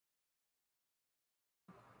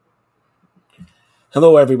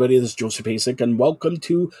Hello, everybody. This is Joseph Pasek, and welcome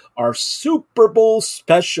to our Super Bowl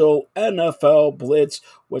special NFL Blitz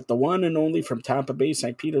with the one and only from Tampa Bay,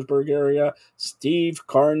 St. Petersburg area, Steve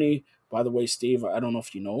Carney. By the way, Steve, I don't know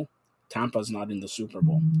if you know, Tampa's not in the Super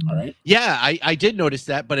Bowl. All right, Yeah, I did notice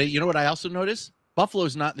that, but you know what I also noticed?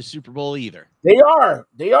 Buffalo's not in the Super Bowl either, they are.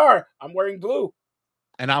 They are. I'm wearing blue.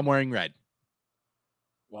 and I'm wearing red.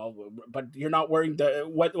 Well, but you're not wearing the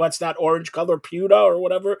what's that orange color, Pewter or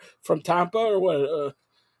whatever from Tampa or what? Come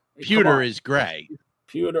Pewter on. is gray.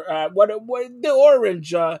 Pewter. What the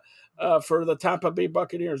orange for the Tampa Bay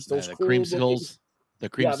Buccaneers? Those The cool looking. creamsicles, the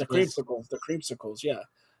Yeah, the creamsicles. creamsicles. The creamsicles. Yeah,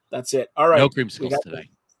 that's it. All No right, creamsicles today.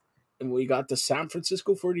 we got the San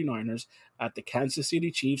Francisco 49ers at the Kansas City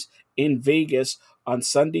Chiefs in Vegas on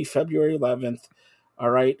Sunday, February 11th.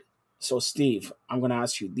 All right. So, Steve, I'm going to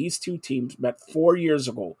ask you. These two teams met 4 years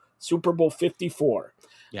ago, Super Bowl 54,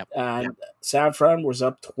 Yep. and San Fran was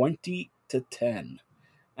up 20-10.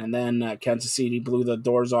 And then Kansas City blew the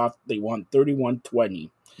doors off. They won 31-20.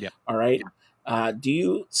 Yeah. All right. Do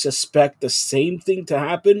you suspect the same thing to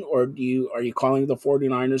happen, or are you calling the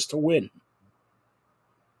 49ers to win?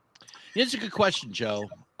 It's a good question, Joe.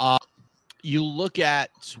 You look at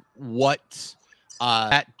what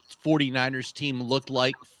that 49ers team looked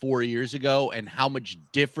like 4 years ago and how much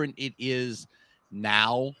different it is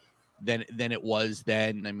now than it was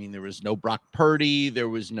then. I mean, there was no Brock Purdy, there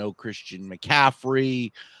was no Christian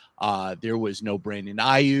McCaffrey, there was no Brandon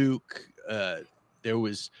Ayuk, there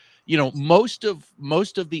was most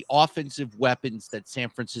of the offensive weapons that San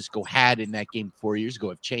Francisco had in that game 4 years ago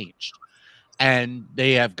have changed, and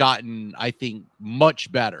they have gotten, I think,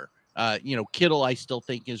 much better. Kittle, I still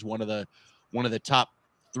think, is one of the top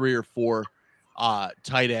 3 or 4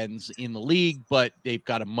 tight ends in the league, but they've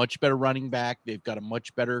got a much better running back. They've got a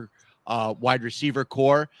much better wide receiver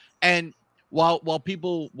core. And while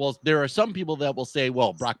there are some people that will say,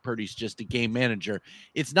 well, Brock Purdy's just a game manager.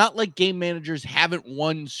 It's not like game managers haven't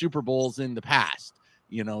won Super Bowls in the past.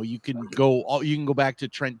 You can go back to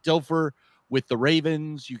Trent Dilfer with the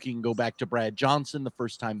Ravens. You can go back to Brad Johnson, the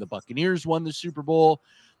first time the Buccaneers won the Super Bowl.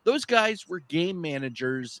 Those guys were game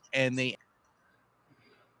managers, and they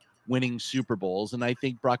winning Super Bowls. And I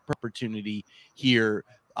think Brock opportunity here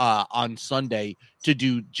on Sunday to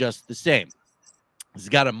do just the same. He's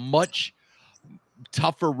got a much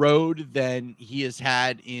tougher road than he has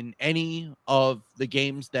had in any of the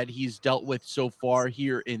games that he's dealt with so far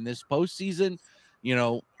here in this postseason.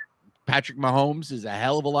 Patrick Mahomes is a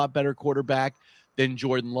hell of a lot better quarterback than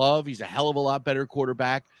Jordan Love. He's a hell of a lot better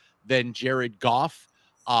quarterback than Jared Goff.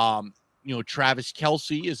 Travis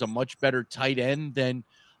Kelce is a much better tight end than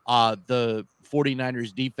the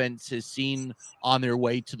 49ers defense has seen on their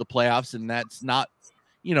way to the playoffs. And that's not,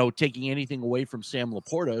 taking anything away from Sam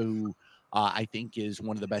Laporta, who I think is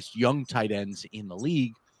one of the best young tight ends in the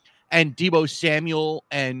league. And Deebo Samuel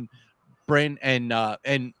and Brent and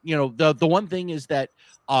the one thing is that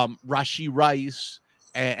Rashee Rice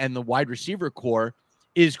and the wide receiver core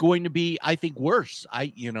is going to be, I think, worse.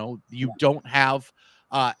 You don't have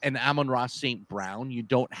an Amon-Ra St. Brown. You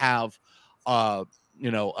don't have a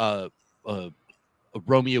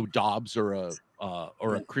Romeo Doubs or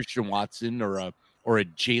a Christian Watson or a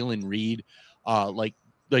Jalen Reed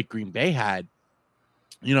like Green Bay had.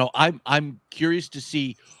 I'm curious to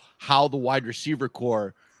see how the wide receiver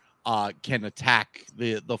core can attack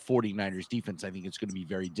the 49ers defense. I think it's going to be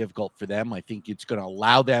very difficult for them. I think it's going to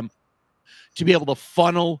allow them to be able to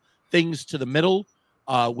funnel things to the middle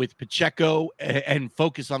with Pacheco and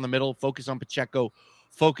focus on the middle, focus on Pacheco,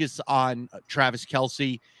 focus on Travis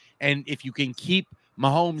Kelce. And if you can keep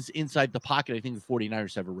Mahomes inside the pocket, I think the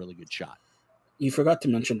 49ers have a really good shot. You forgot to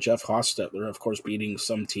mention Jeff Hostetler, of course, beating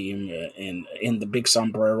some team in the big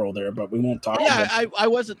sombrero there, but we won't talk about it.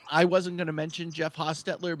 I wasn't going to mention Jeff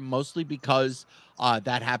Hostetler, mostly because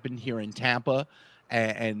that happened here in Tampa,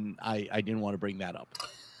 and I didn't want to bring that up.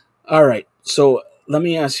 All right, so let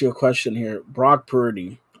me ask you a question here. Brock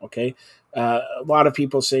Purdy, okay? A lot of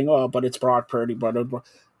people saying, oh, but it's Brock Purdy. But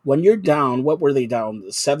when you're down, what were they down?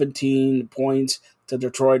 17 points to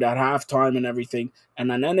Detroit at halftime and everything, and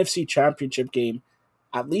an NFC championship game,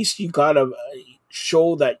 at least you got to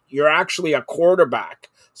show that you're actually a quarterback.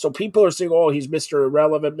 So people are saying, oh, he's Mr.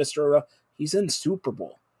 Irrelevant, he's in Super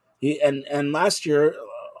Bowl. And last year,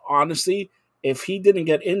 honestly, if he didn't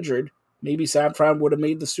get injured, maybe San Fran would have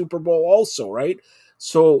made the Super Bowl also, right?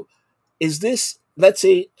 So is this, let's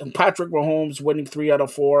say, Patrick Mahomes winning 3 out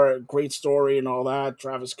of 4, great story and all that,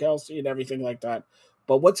 Travis Kelce and everything like that.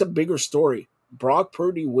 But what's a bigger story? Brock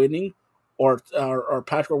Purdy winning or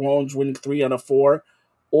Patrick Mahomes winning 3 out of 4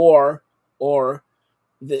 or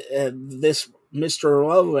this Mr.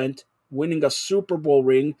 Irrelevant winning a Super Bowl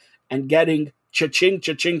ring and getting cha-ching,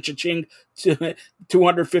 cha-ching, cha-ching to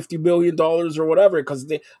 $250 million or whatever, because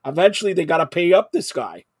they eventually got to pay up this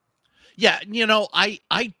guy. Yeah,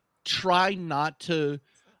 I try not to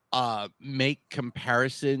make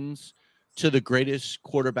comparisons to the greatest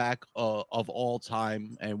quarterback of all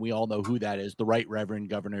time, and we all know who that is, the Right Reverend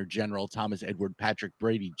Governor General Thomas Edward Patrick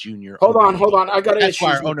Brady Jr., Hold on. I got issues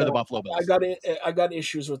Esquire, with owner of the that. Buffalo Bills. I got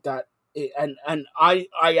issues with that, and I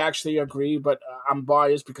actually agree, but I'm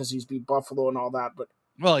biased because he's beat Buffalo and all that. But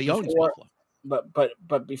Well, he owns before, Buffalo.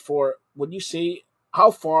 but before, when you see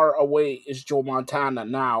how far away is Joe Montana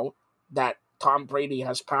now that Tom Brady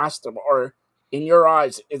has passed him, or in your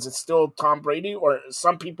eyes, is it still Tom Brady, or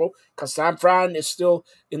some people, because San Fran is still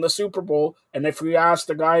in the Super Bowl, and if we ask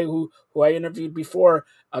the guy who I interviewed before,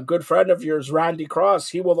 a good friend of yours, Randy Cross,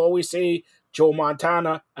 he will always say Joe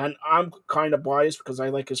Montana, and I'm kind of biased because I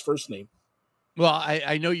like his first name. Well,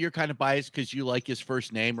 I know you're kind of biased because you like his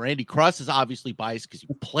first name. Randy Cross is obviously biased because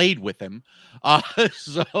you played with him.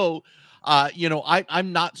 So,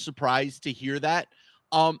 I'm not surprised to hear that.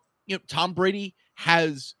 Tom Brady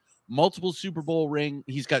has multiple Super Bowl ring.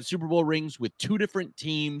 He's got Super Bowl rings with two different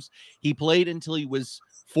teams. He played until he was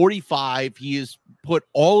 45. He has put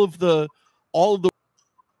all of the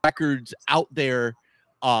records out there,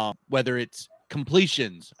 whether it's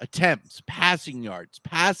completions, attempts, passing yards,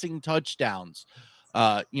 passing touchdowns,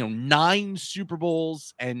 9 Super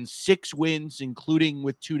Bowls and 6 wins, including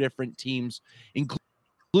with 2 different teams, including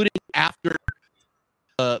after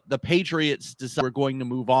the Patriots decided we're going to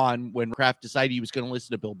move on, when Kraft decided he was going to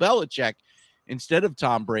listen to Bill Belichick instead of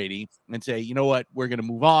Tom Brady and say, you know what, we're going to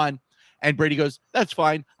move on. And Brady goes, that's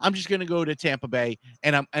fine. I'm just going to go to Tampa Bay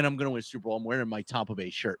and I'm going to win a Super Bowl. I'm wearing my Tampa Bay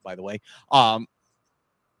shirt, by the way.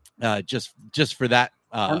 Just for that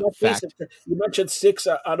fact. You mentioned 6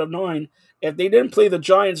 out of 9. If they didn't play the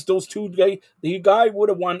Giants, those two guys, the guy would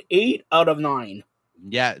have won 8 out of 9.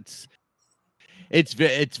 Yeah, it's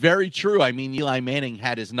very true. I mean, Eli Manning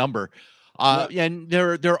had his number, and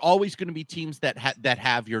there are always going to be teams that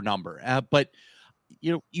have your number. But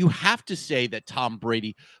you have to say that Tom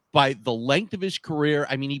Brady, by the length of his career,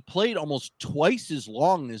 I mean, he played almost twice as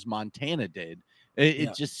long as Montana did.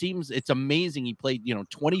 It just seems, it's amazing. He played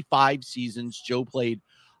 25 seasons. Joe played,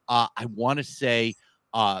 I want to say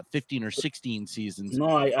 15 or 16 seasons.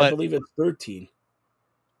 No, I believe it's 13.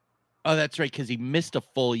 Oh, that's right, because he missed a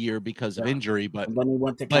full year because of injury, but and then he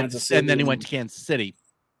went to Kansas City. And then he went to Kansas City.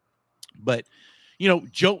 But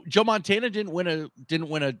Joe Montana didn't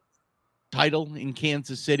win a title in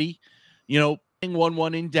Kansas City. Won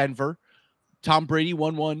one in Denver. Tom Brady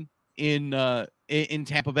won one in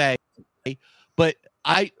Tampa Bay. But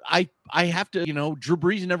I have to, Drew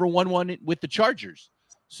Brees never won one with the Chargers.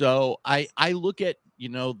 So I look at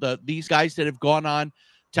these guys that have gone on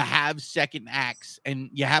to have second acts, and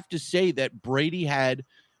you have to say that Brady had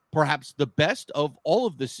perhaps the best of all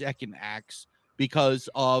of the second acts because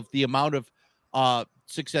of the amount of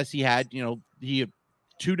success he had. He had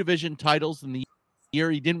 2 division titles in the year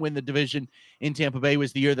he didn't win the division in Tampa Bay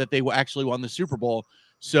was the year that they actually won the Super Bowl.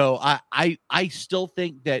 So I still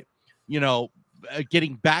think that,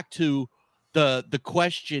 getting back to the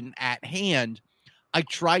question at hand, I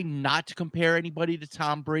try not to compare anybody to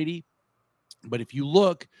Tom Brady. But if you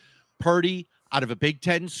look, Purdy, out of a Big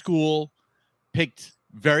Ten school, picked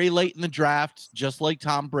very late in the draft, just like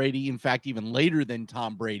Tom Brady. In fact, even later than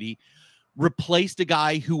Tom Brady, replaced a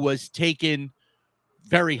guy who was taken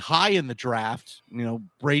very high in the draft.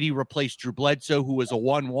 Brady replaced Drew Bledsoe, who was a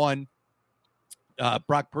 1-1.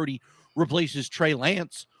 Brock Purdy replaces Trey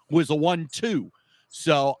Lance, who was a 1-2.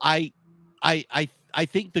 So I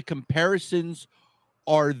think the comparisons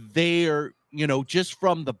are there, just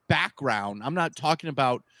from the background. I'm not talking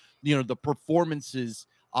about, the performances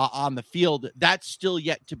on the field. That's still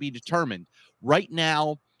yet to be determined. Right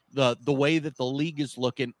now, the way that the league is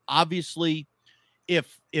looking, obviously,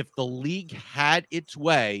 if the league had its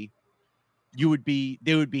way, they would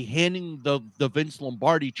be handing the Vince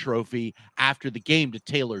Lombardi trophy after the game to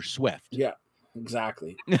Taylor Swift. Yeah,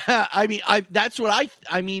 exactly. I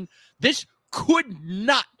mean, this could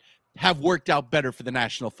not have worked out better for the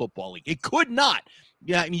National Football League. It could not.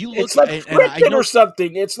 Yeah, and you look. It's like scripted or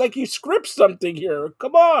something. It's like you script something here.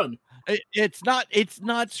 Come on. It's not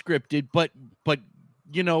scripted, but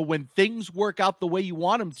when things work out the way you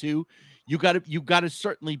want them to, you got to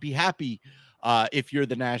certainly be happy if you're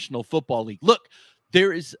the National Football League. Look,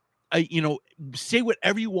 there is say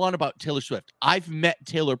whatever you want about Taylor Swift. I've met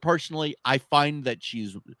Taylor personally. I find that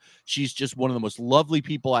she's just one of the most lovely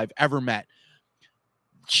people I've ever met.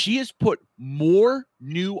 She has put more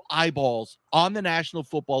new eyeballs on the National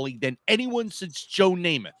Football League than anyone since Joe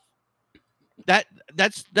Namath.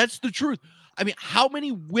 That's the truth. I mean, how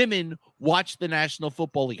many women watch the National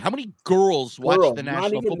Football League? How many girls watch Girl, the not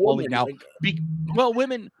National even Football League woman. now? Like, Well,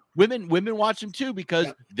 women watch them too because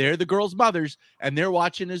they're the girls' mothers and they're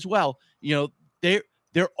watching as well. You know,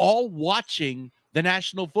 they're all watching the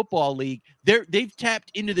National Football League. They've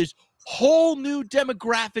tapped into this whole new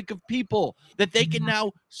demographic of people that they can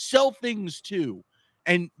now sell things to.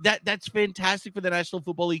 And that's fantastic for the National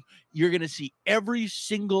Football League. You're going to see every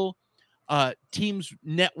single team's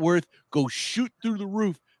net worth go shoot through the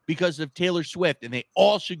roof because of Taylor Swift, and they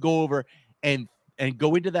all should go over and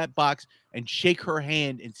go into that box and shake her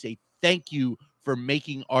hand and say thank you for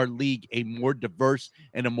making our league a more diverse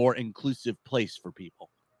and a more inclusive place for people.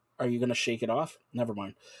 are you going to shake it off? Never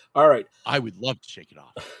mind. All right. I would love to shake it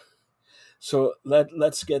off. So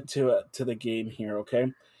let's get to the game here,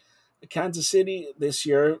 okay? Kansas City this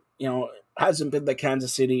year, hasn't been the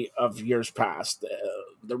Kansas City of years past.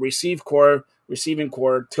 The receiving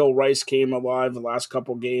core, till Rice came alive the last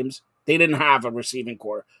couple games, they didn't have a receiving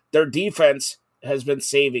core. Their defense has been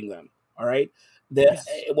saving them. All right,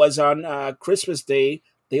 it was on Christmas Day.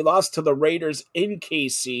 They lost to the Raiders in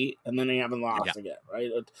KC, and then they haven't lost again. Right,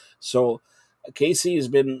 so KC has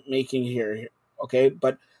been making here. Okay,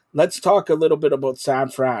 but let's talk a little bit about San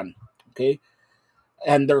Fran. Okay,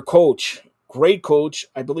 and their coach, great coach.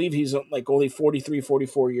 I believe he's like only 43,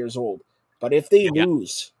 44 years old. But if they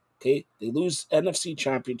lose, okay, they lose NFC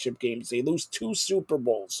championship games, they lose 2 Super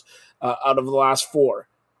Bowls out of the last 4.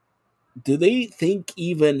 Do they think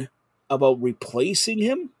even about replacing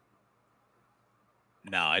him?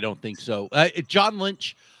 No, I don't think so. John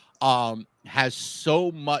Lynch has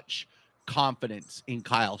so much confidence in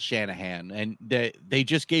Kyle Shanahan, and they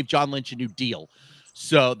just gave John Lynch a new deal.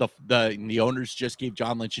 So the owners just gave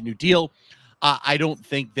John Lynch a new deal. I don't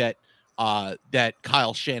think that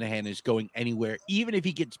Kyle Shanahan is going anywhere, even if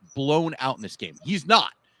he gets blown out in this game. He's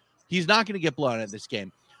not. He's not going to get blown out in this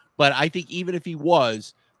game. But I think even if he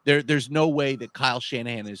was, there's no way that Kyle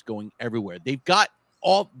Shanahan is going everywhere. They've got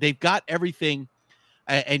everything,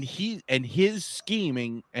 and his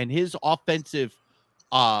scheming and his offensive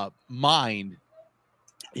mind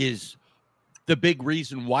is the big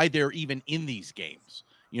reason why they're even in these games.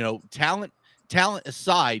 Talent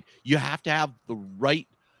aside, you have to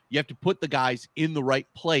put the guys in the right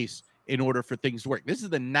place in order for things to work. This is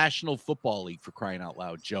the National Football League, for crying out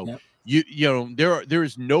loud, Joe. Yep. There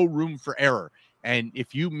is no room for error. And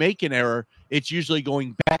if you make an error, it's usually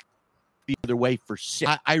going back the other way for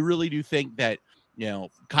 6. I really do think that,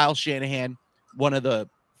 Kyle Shanahan, one of the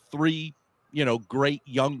 3, great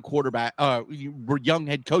young young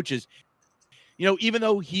head coaches, even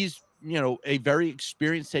though he's, a very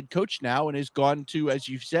experienced head coach now and has gone to, as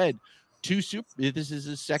you've said, this is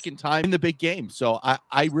his second time in the big game. So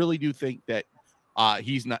I really do think that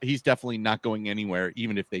he's definitely not going anywhere,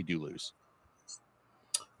 even if they do lose.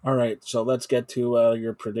 All right, so let's get to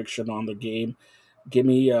your prediction on the game. Give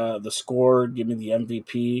me the score, give me the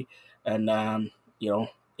MVP, and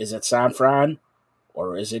is it San Fran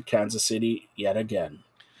or is it Kansas City yet again?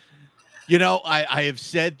 I have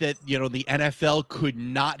said that, the NFL could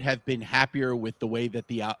not have been happier with the way that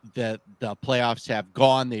the playoffs have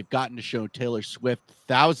gone. They've gotten to show Taylor Swift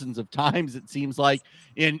thousands of times, it seems like.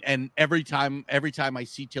 And every time I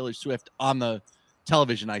see Taylor Swift on the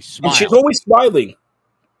television, I smile. And she's always smiling.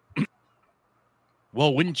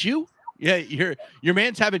 Well, wouldn't you? Yeah, your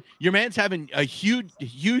man's having a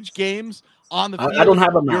huge games on the field. I don't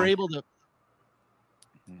have a man. You're able to.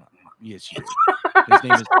 Yes, you do.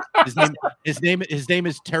 His name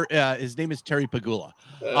is Terry Pagula.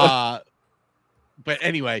 But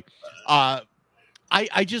anyway,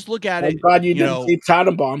 I just look at it. I'm glad you didn't say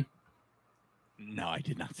Tannenbaum. No, I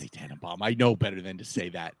did not say Tannenbaum. I know better than to say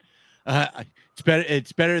that.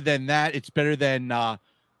 It's better than that. It's better than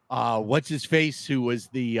what's his face, who was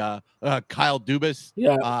the Kyle Dubas.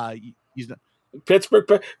 Yeah, he's not.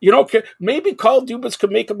 Pittsburgh. Maybe Kyle Dubas could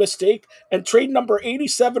make a mistake and trade number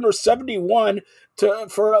 87 or 71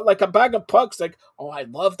 for like a bag of pucks. Like, I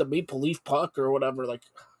love the Maple Leaf puck or whatever. Like,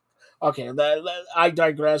 okay, I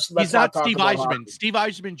digress. He's not Steve Yzerman. Steve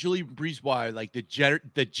Yzerman, Julie Brisebois, like the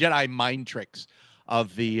Jedi mind tricks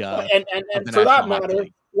of the and for that matter,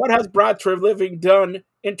 what has Brad Treliving done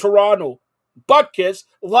in Toronto? Butt kiss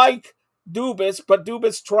like Dubas, but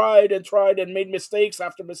Dubas tried and made mistakes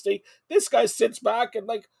after mistake. This guy sits back and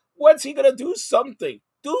like, what's he gonna do? Something.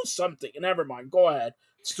 Never mind. Go ahead.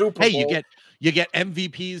 Super Bowl. You get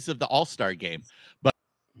MVPs of the All-Star game, but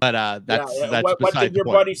that's what did your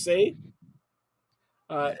buddy say?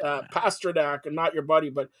 Pasternak, not your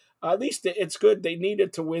buddy, but at least it's good. They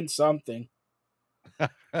needed to win something.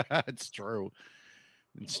 That's true.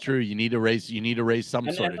 It's true. You need to raise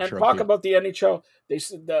some sort of And trophy. talk about the NHL. They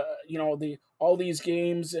said all these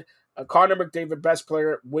games. Connor McDavid, best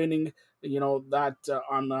player, winning. That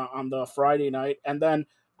on the Friday night, and then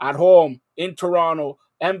at home in Toronto,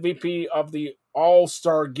 MVP of the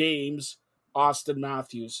All-Star games, Austin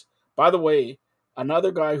Matthews. By the way,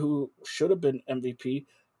 another guy who should have been MVP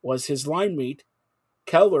was his line mate,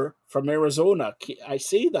 Keller from Arizona. I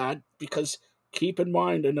say that because keep in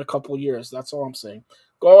mind in a couple of years. That's all I'm saying.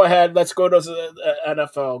 Go ahead. Let's go to the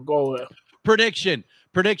NFL. Go. Prediction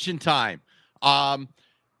time.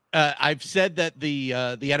 I've said that the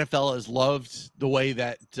NFL has loved the way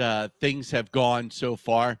that things have gone so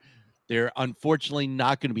far. They're unfortunately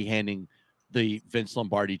not going to be handing the Vince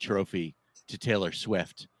Lombardi Trophy to Taylor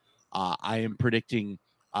Swift. I am predicting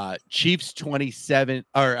Chiefs 27,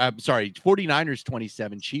 or I'm sorry, 49ers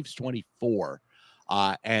 27, Chiefs 24,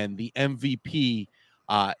 and the MVP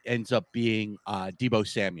ends up being Deebo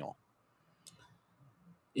Samuel.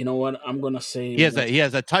 You know what? I'm gonna say he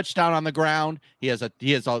has a touchdown on the ground. He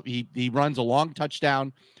runs a long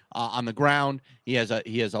touchdown on the ground. He has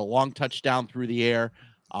a long touchdown through the air.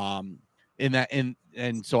 And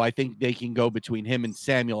so I think they can go between him and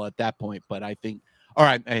Samuel at that point. But I think, all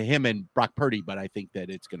right, him and Brock Purdy. But I think that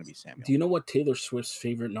it's going to be Samuel. Do you know what Taylor Swift's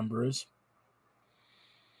favorite number is?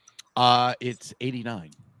 It's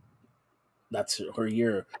 89. That's her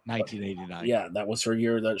year. 1989. Yeah, that was her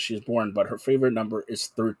year that she's born. But her favorite number is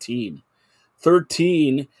 13.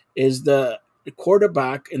 13 is the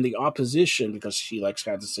quarterback in the opposition, because she likes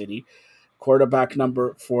Kansas City, quarterback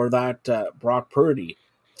number for that Brock Purdy.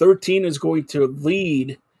 13 is going to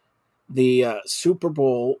lead the Super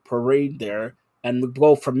Bowl parade there and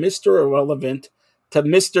go from Mr. Irrelevant to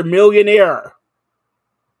Mr. Millionaire,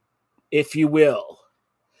 if you will.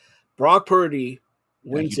 Brock Purdy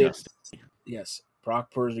wins it. Yes, Brock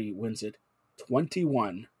Purdy wins it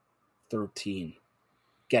 21-13.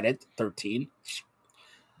 Get it? 13.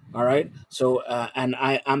 All right. So, and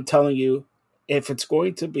I'm telling you, if it's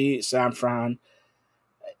going to be San Fran,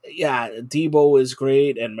 yeah, Debo is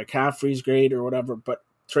great and McCaffrey's great or whatever, but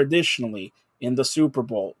traditionally in the Super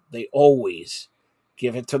Bowl, they always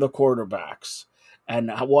give it to the quarterbacks.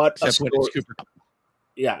 And what a story.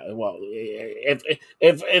 Yeah, well,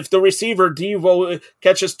 if the receiver Devo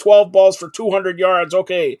catches 12 balls for 200 yards,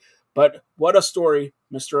 okay. But what a story,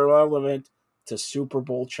 Mr. Irrelevant to Super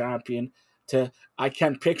Bowl champion. I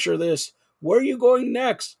can picture this. Where are you going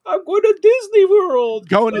next? I'm going to Disney World.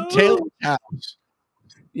 Going to Taylor's house.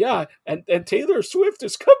 Yeah, and Taylor Swift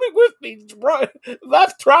is coming with me.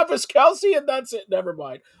 Left Travis Kelce, and that's it. Never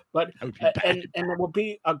mind. But and it will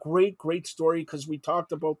be a great story because we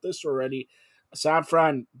talked about this already. San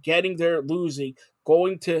Fran getting there, losing,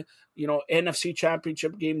 going to NFC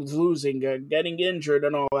Championship games, losing, getting injured,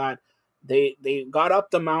 and all that. They got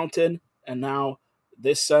up the mountain, and now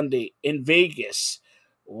this Sunday in Vegas.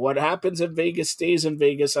 What happens in Vegas stays in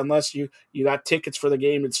Vegas unless you got tickets for the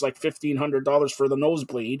game. It's like $1,500 for the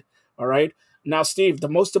nosebleed. All right. Now, Steve, the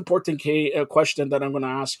most important question that I'm going to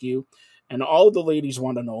ask you, and all the ladies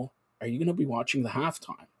want to know: are you going to be watching the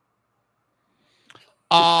halftime?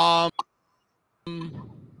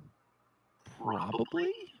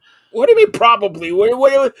 Probably. What do you mean probably? Where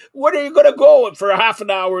are you going to go for a half an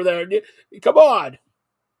hour there? Come on.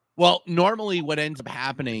 Well, normally what ends up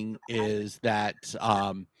happening is that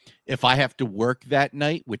if I have to work that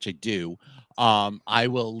night, which I do, I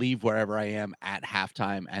will leave wherever I am at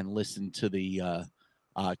halftime and listen to the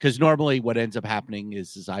because normally what ends up happening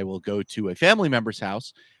is I will go to a family member's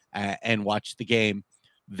house and watch the game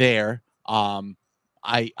there.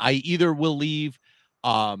 I either will leave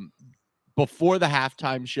before the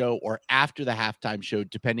halftime show or after the halftime show,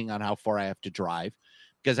 depending on how far I have to drive,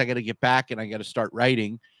 because I got to get back and I got to start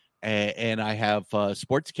writing. And I have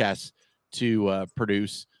sportscasts to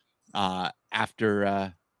produce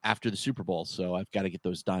after the Super Bowl, so I've got to get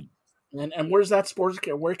those done. And where's that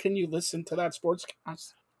sportscast? Where can you listen to that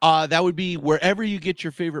sportscast? That would be wherever you get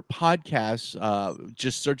your favorite podcasts.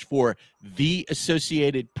 Just search for The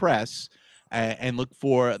Associated Press and look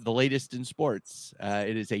for the latest in sports.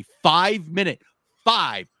 It is a 5-minute,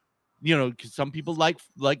 because some people like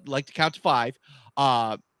to count to 5.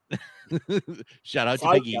 Shout out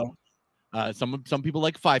to Big E. Some people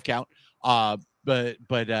like 5 count. But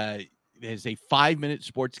there's a 5-minute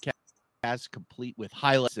sportscast complete with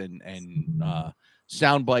highlights and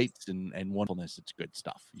sound bites and wonderfulness. It's good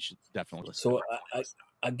stuff. You should definitely listen. So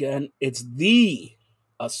again, it's The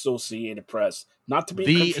Associated Press, not to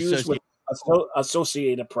be confused with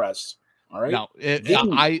Associated Press. All right. No,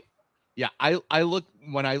 I look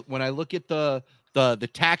when I look at the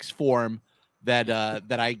tax form that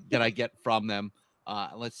I get from them.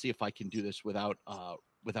 Let's see if I can do this without.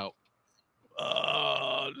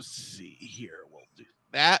 Let's see here. We'll do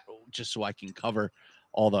that just so I can cover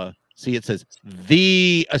all the. See, it says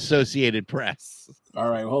the Associated Press. All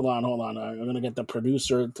right, hold on. I'm gonna get the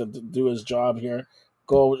producer to do his job here.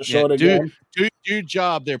 Go show it again. Do your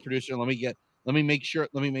job there, producer. Let me make sure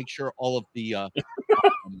all of the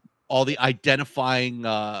all the identifying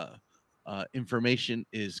information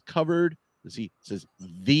is covered. Let's see, it says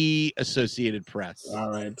the Associated Press. All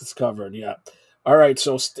right, it's covered. Yeah. All right.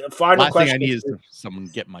 So final Last question. thing I need is someone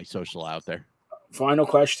get my social out there. Final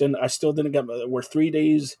question. I still didn't get. We're 3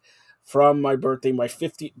 days from my birthday, my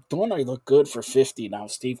 50. Don't I look good for 50 now,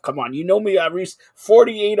 Steve? Come on, you know me. I reached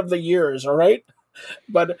 48 of the years. All right,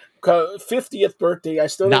 but 50th birthday, I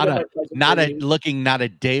still not a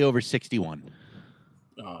day over 61.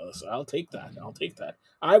 Oh, so I'll take that.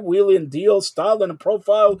 I wheelie and deal, style and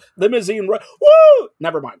profile, limousine. Woo!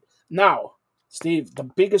 Never mind. Now, Steve, the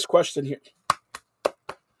biggest question here.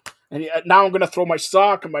 And now I'm going to throw my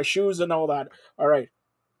sock and my shoes and all that. All right.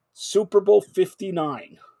 Super Bowl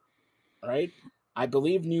 59. All right. I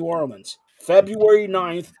believe New Orleans. February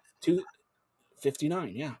 9th to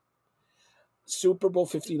 59. Yeah. Super Bowl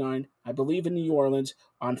 59. I believe in New Orleans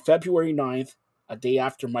on February 9th, a day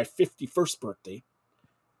after my 51st birthday.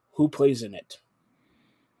 Who plays in it?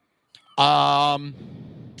 My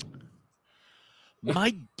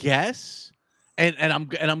guess, and I'm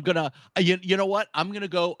gonna you know what? I'm gonna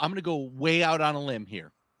go way out on a limb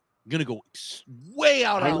here. I'm gonna go way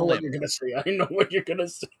out on a limb. I know what you're gonna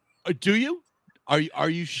say. Do you? Are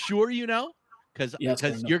you sure you know? Because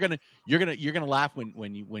you're gonna laugh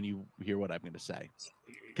when you hear what I'm gonna say.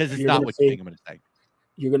 Because it's not what you think I'm gonna say.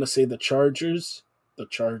 You're gonna say the Chargers.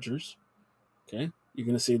 Okay. You're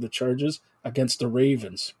going to say the Chargers against the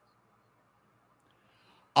Ravens.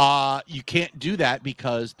 You can't do that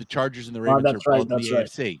because the Chargers and the Ravens are both in the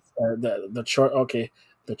AFC.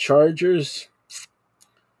 The Chargers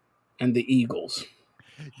and the Eagles.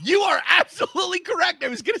 You are absolutely correct. I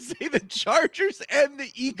was going to say the Chargers and the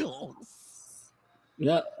Eagles.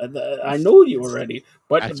 Yeah, I know you already,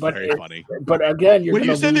 but that's very funny. But again, when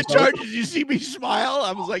you said the Chargers, you see me smile.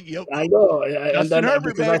 I was like, "Yep." I know, Justin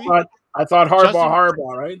Herbert, baby. I thought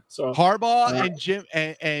Harbaugh, right? So Harbaugh and Jim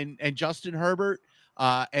and Justin Herbert,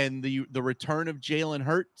 and the return of Jalen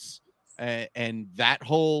Hurts, and that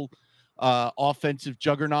whole offensive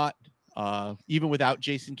juggernaut, even without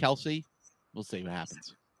Jason Kelce, we'll see what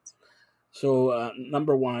happens. So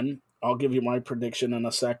number one. I'll give you my prediction in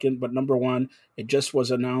a second, but number one, it just was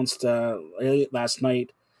announced last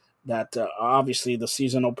night that obviously the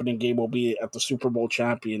season opening game will be at the Super Bowl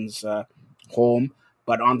champions home.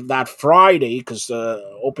 But on that Friday, because the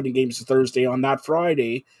opening game is Thursday, on that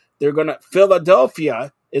Friday,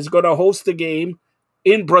 Philadelphia is gonna host the game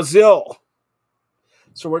in Brazil.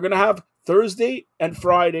 So we're gonna have Thursday and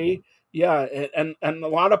Friday. Yeah, and a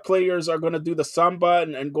lot of players are going to do the samba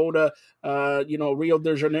and go to Rio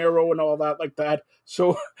de Janeiro and all that like that.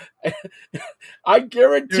 So I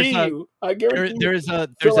guarantee there's a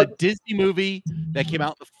Disney movie that came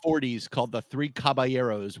out in the 40s called The Three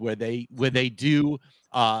Caballeros where they do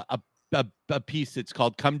a piece. It's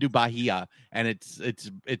called Come to Bahia, and it's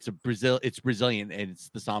Brazilian, and it's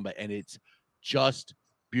the samba, and it's just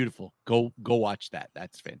beautiful. Go watch that.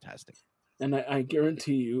 That's fantastic. And I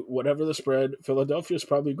guarantee you, whatever the spread, Philadelphia is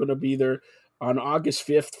probably going to be there on August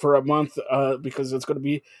 5th for a month because it's going to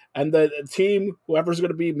be, and the team, whoever's going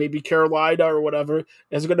to be, maybe Carolina or whatever,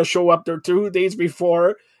 is going to show up there 2 days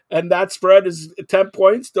before, and that spread is 10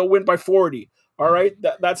 points. They'll win by 40. All right?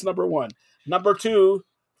 That's number one. Number two,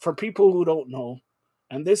 for people who don't know,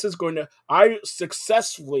 and this is going to, I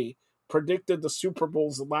successfully predicted the Super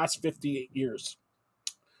Bowls the last 58 years,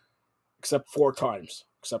 except four times.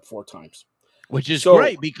 Which is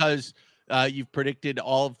great because you've predicted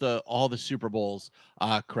all the Super Bowls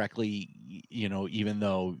correctly, even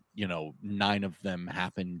though 9 of them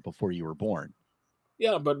happened before you were born.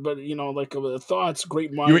 Yeah, but like thoughts,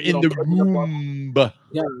 great mind. You're in the room.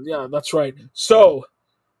 Yeah, that's right. So,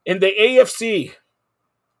 in the AFC,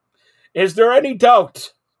 is there any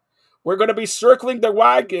doubt we're going to be circling the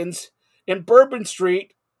wagons in Bourbon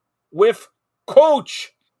Street with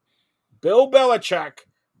Coach Bill Belichick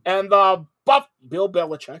and the Bill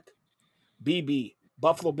Belichick, BB,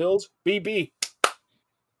 Buffalo Bills, BB,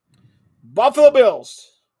 Buffalo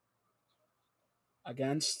Bills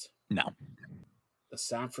against the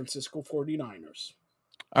San Francisco 49ers.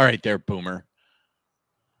 All right there, Boomer.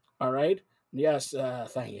 All right. Yes,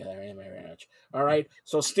 thank you very much. All right.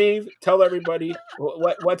 So, Steve, tell everybody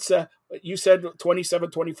what's you said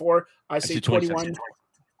 27-24. I say 21.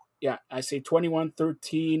 Yeah, I say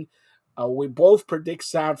 21-13. We both predict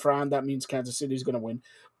San Fran. That means Kansas City's going to win.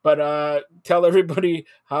 But tell everybody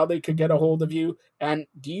how they could get a hold of you. And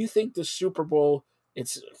do you think the Super Bowl,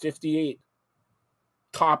 it's 58,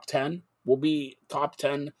 top 10, will be top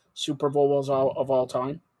 10 Super Bowls of all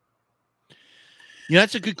time? Yeah,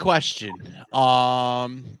 that's a good question.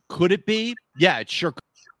 Could it be? Yeah, it sure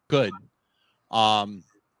could. Will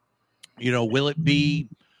it be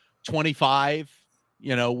 25?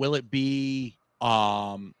 Will it be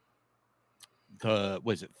was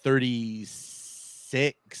it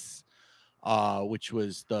 36? Which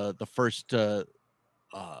was the first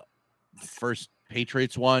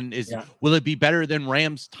Patriots one. Will it be better than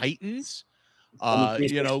Rams Titans?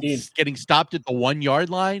 Getting stopped at the 1 yard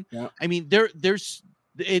line. Yeah. I mean,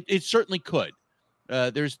 it certainly could.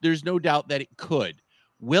 There's no doubt that it could.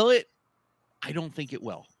 Will it? I don't think it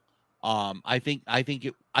will. I think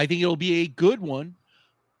it'll be a good one,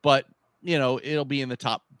 but it'll be in the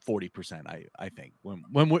top 40%. I think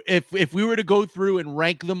if we were to go through and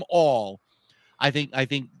rank them all, I think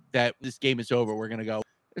that this game is over. We're gonna go.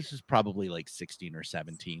 This is probably like 16 or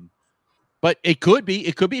 17, but it could be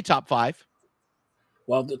a top 5.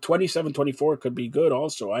 Well, the 27-24 could be good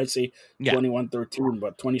also. I'd say 21-13,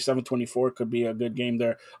 but 27-24 could be a good game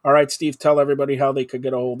there. All right, Steve, tell everybody how they could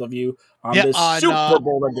get a hold of you on this Super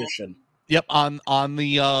Bowl edition. Yep, on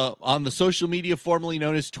the social media formerly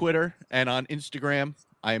known as Twitter and on Instagram,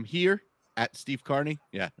 I am here at Steve Carney.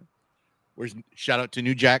 Yeah. Shout out to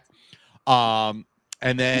New Jack. And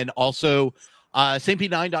then also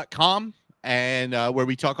SaintP9.com and where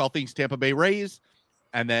we talk all things Tampa Bay Rays.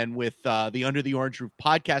 And then with the Under the Orange Roof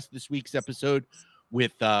podcast, this week's episode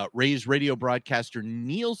with Rays radio broadcaster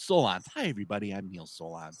Neil Solondz. Hi, everybody. I'm Neil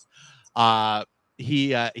Solondz.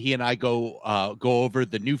 He and I go over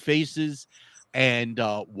the new faces and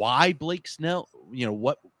why Blake Snell,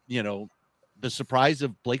 the surprise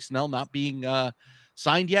of Blake Snell not being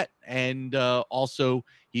signed yet. And also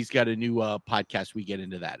he's got a new podcast. We get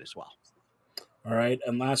into that as well. All right.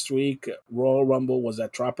 And last week, Royal Rumble was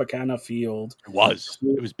at Tropicana Field. It was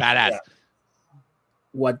badass. Yeah.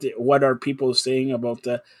 What are people saying about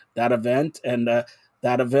that event? And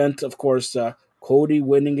that event, of course, Cody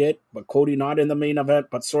winning it, but Cody not in the main event,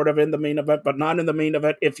 but sort of in the main event, but not in the main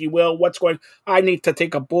event, if you will. I need to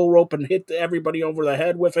take a bull rope and hit everybody over the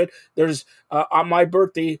head with it. There's, on my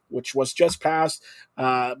birthday, which was just passed,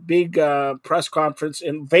 big press conference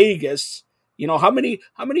in Vegas. How many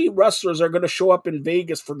wrestlers are going to show up in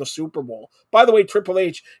Vegas for the Super Bowl? By the way, Triple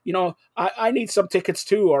H, I need some tickets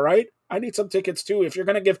too, all right? I need some tickets too. If you're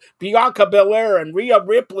going to give Bianca Belair and Rhea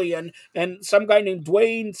Ripley and some guy named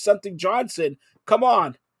Dwayne something Johnson, come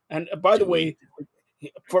on. And by the way,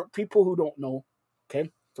 for people who don't know,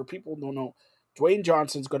 Dwayne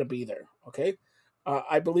Johnson's going to be there, okay?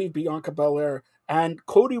 I believe Bianca Belair and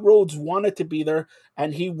Cody Rhodes wanted to be there,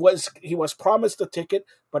 and he was promised a ticket,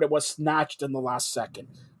 but it was snatched in the last second.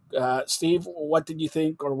 Steve, what did you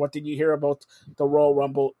think, or what did you hear about the Royal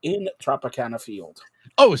Rumble in Tropicana Field?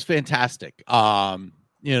 Oh, it was fantastic.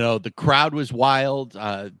 The crowd was wild.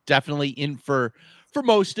 Definitely in for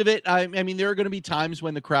most of it. I mean, there are going to be times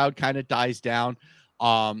when the crowd kind of dies down.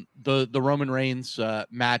 The Roman Reigns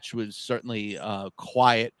match was certainly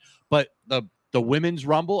quiet, but the women's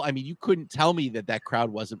Rumble, I mean, you couldn't tell me that crowd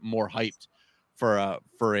wasn't more hyped for a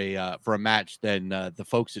match than the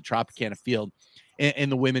folks at Tropicana Field in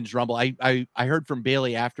the women's Rumble. I heard from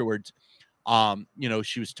Bailey afterwards.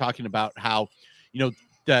 She was talking about how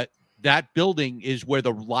that building is where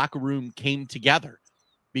the locker room came together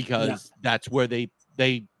because that's where they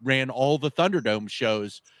ran all the Thunderdome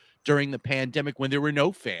shows during the pandemic when there were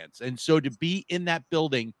no fans. And so to be in that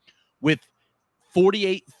building with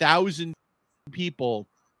 48,000 people,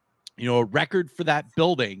 a record for that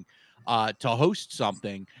building to host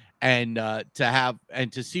something and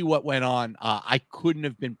to see what went on, I couldn't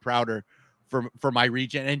have been prouder for my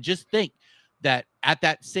region. And just think that at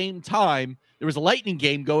that same time, there was a Lightning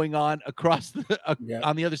game going on across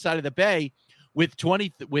on the other side of the bay with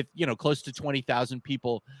close to 20,000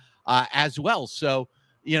 people as well. So,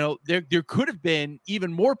 there could have been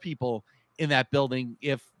even more people in that building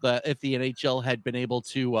if the NHL had been able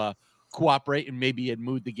to cooperate and maybe had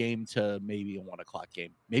moved the game to maybe a 1:00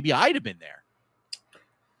 game. Maybe I'd have been there.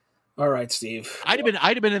 All right, Steve. I'd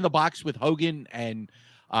have been in the box with Hogan and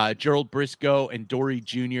Gerald Briscoe and Dory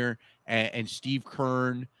Jr. and Steve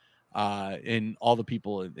Kern and all the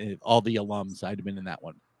people, all the alums. I'd have been in that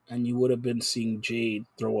one. And you would have been seeing Jade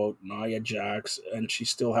throw out Nia Jax, and she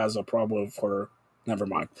still has a problem for. Never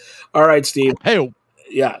mind. All right, Steve. Hey.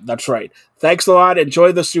 Yeah, that's right. Thanks a lot.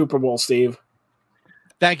 Enjoy the Super Bowl, Steve.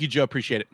 Thank you, Joe. Appreciate it.